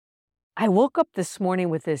I woke up this morning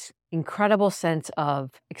with this incredible sense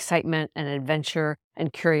of excitement and adventure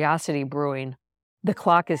and curiosity brewing. The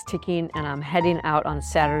clock is ticking, and I'm heading out on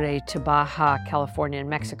Saturday to Baja, California, in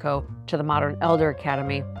Mexico, to the Modern Elder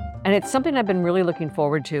Academy. And it's something I've been really looking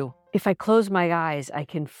forward to. If I close my eyes, I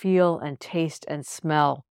can feel and taste and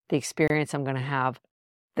smell the experience I'm going to have.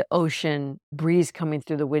 The ocean, breeze coming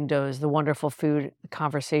through the windows, the wonderful food, the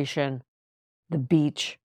conversation, the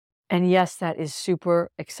beach. And yes, that is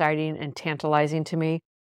super exciting and tantalizing to me.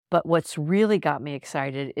 But what's really got me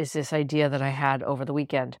excited is this idea that I had over the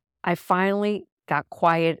weekend. I finally got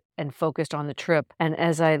quiet and focused on the trip. And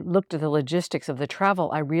as I looked at the logistics of the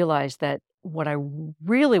travel, I realized that what I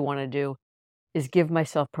really want to do is give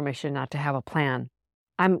myself permission not to have a plan.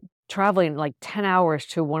 I'm traveling like 10 hours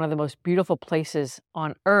to one of the most beautiful places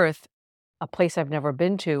on earth, a place I've never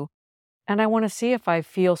been to, and I want to see if I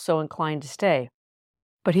feel so inclined to stay.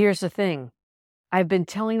 But here's the thing. I've been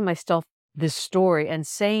telling myself this story and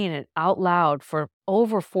saying it out loud for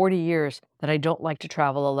over 40 years that I don't like to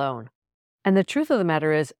travel alone. And the truth of the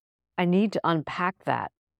matter is, I need to unpack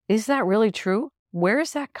that. Is that really true? Where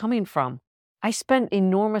is that coming from? I spend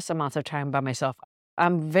enormous amounts of time by myself.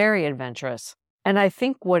 I'm very adventurous. And I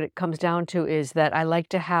think what it comes down to is that I like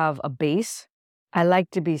to have a base. I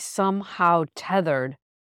like to be somehow tethered,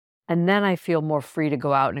 and then I feel more free to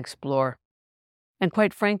go out and explore. And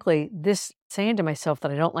quite frankly, this saying to myself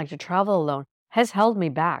that I don't like to travel alone has held me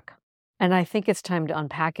back. And I think it's time to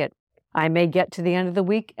unpack it. I may get to the end of the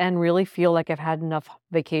week and really feel like I've had enough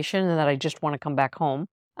vacation and that I just want to come back home.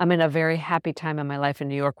 I'm in a very happy time in my life in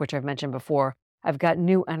New York, which I've mentioned before. I've got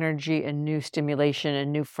new energy and new stimulation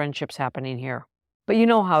and new friendships happening here. But you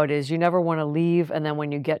know how it is. You never want to leave, and then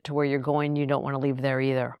when you get to where you're going, you don't want to leave there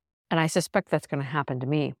either. And I suspect that's going to happen to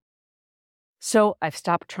me. So I've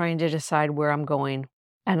stopped trying to decide where I'm going,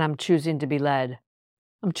 and I'm choosing to be led.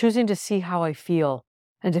 I'm choosing to see how I feel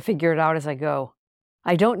and to figure it out as I go.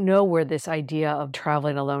 I don't know where this idea of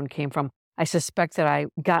traveling alone came from. I suspect that I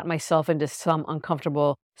got myself into some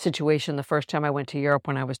uncomfortable situation the first time I went to Europe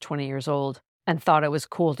when I was 20 years old and thought it was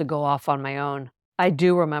cool to go off on my own. I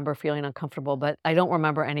do remember feeling uncomfortable, but I don't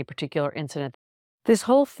remember any particular incident. This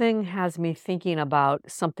whole thing has me thinking about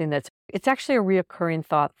something it's actually a reoccurring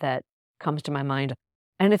thought that comes to my mind,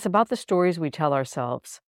 and it's about the stories we tell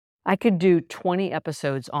ourselves. I could do 20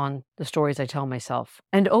 episodes on the stories I tell myself.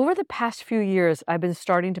 And over the past few years, I've been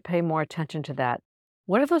starting to pay more attention to that.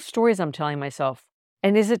 What are those stories I'm telling myself?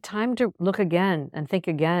 And is it time to look again and think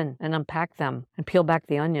again and unpack them and peel back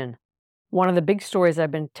the onion? One of the big stories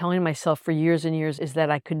I've been telling myself for years and years is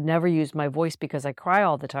that I could never use my voice because I cry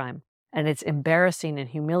all the time. And it's embarrassing and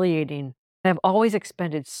humiliating. I've always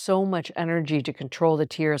expended so much energy to control the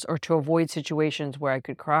tears or to avoid situations where I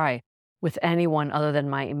could cry with anyone other than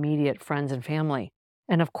my immediate friends and family.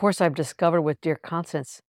 And of course, I've discovered with Dear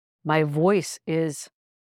Constance, my voice is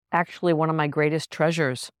actually one of my greatest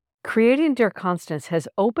treasures. Creating Dear Constance has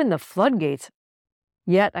opened the floodgates,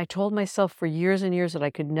 yet I told myself for years and years that I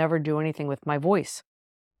could never do anything with my voice.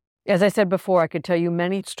 As I said before, I could tell you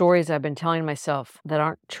many stories I've been telling myself that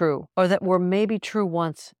aren't true, or that were maybe true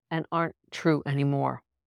once and aren't true anymore.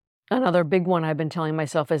 Another big one I've been telling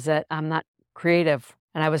myself is that I'm not creative,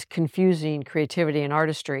 and I was confusing creativity and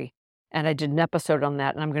artistry. And I did an episode on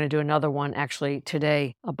that, and I'm going to do another one actually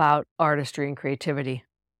today about artistry and creativity.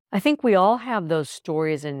 I think we all have those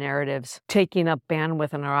stories and narratives taking up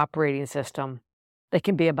bandwidth in our operating system. They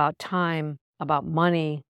can be about time, about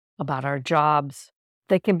money, about our jobs.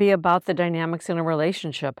 They can be about the dynamics in a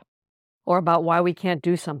relationship or about why we can't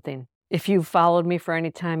do something. If you've followed me for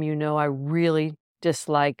any time, you know I really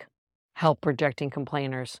dislike help rejecting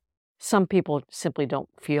complainers. Some people simply don't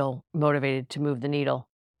feel motivated to move the needle,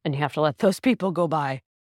 and you have to let those people go by.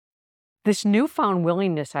 This newfound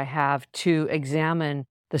willingness I have to examine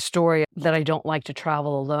the story that I don't like to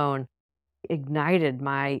travel alone ignited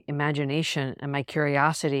my imagination and my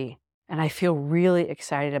curiosity, and I feel really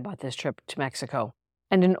excited about this trip to Mexico.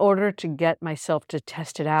 And in order to get myself to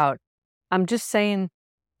test it out, I'm just saying,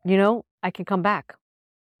 I can come back.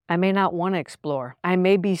 I may not want to explore. I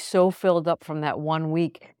may be so filled up from that 1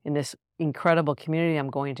 week in this incredible community I'm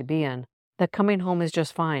going to be in that coming home is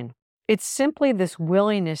just fine. It's simply this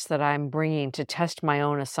willingness that I'm bringing to test my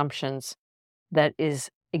own assumptions that is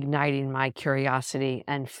igniting my curiosity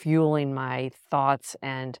and fueling my thoughts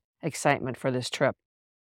and excitement for this trip.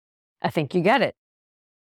 I think you get it.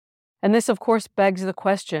 And this, of course, begs the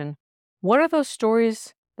question, what are those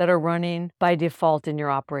stories that are running by default in your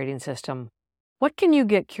operating system? What can you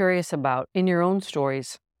get curious about in your own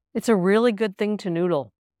stories? It's a really good thing to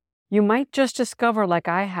noodle. You might just discover, like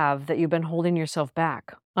I have, that you've been holding yourself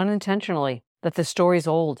back, unintentionally, that the story's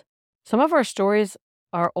old, Some of our stories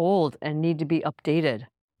are old and need to be updated,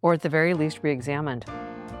 or at the very least re-examined.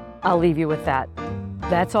 I'll leave you with that.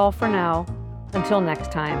 That's all for now. Until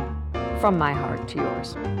next time, from my heart to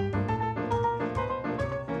yours.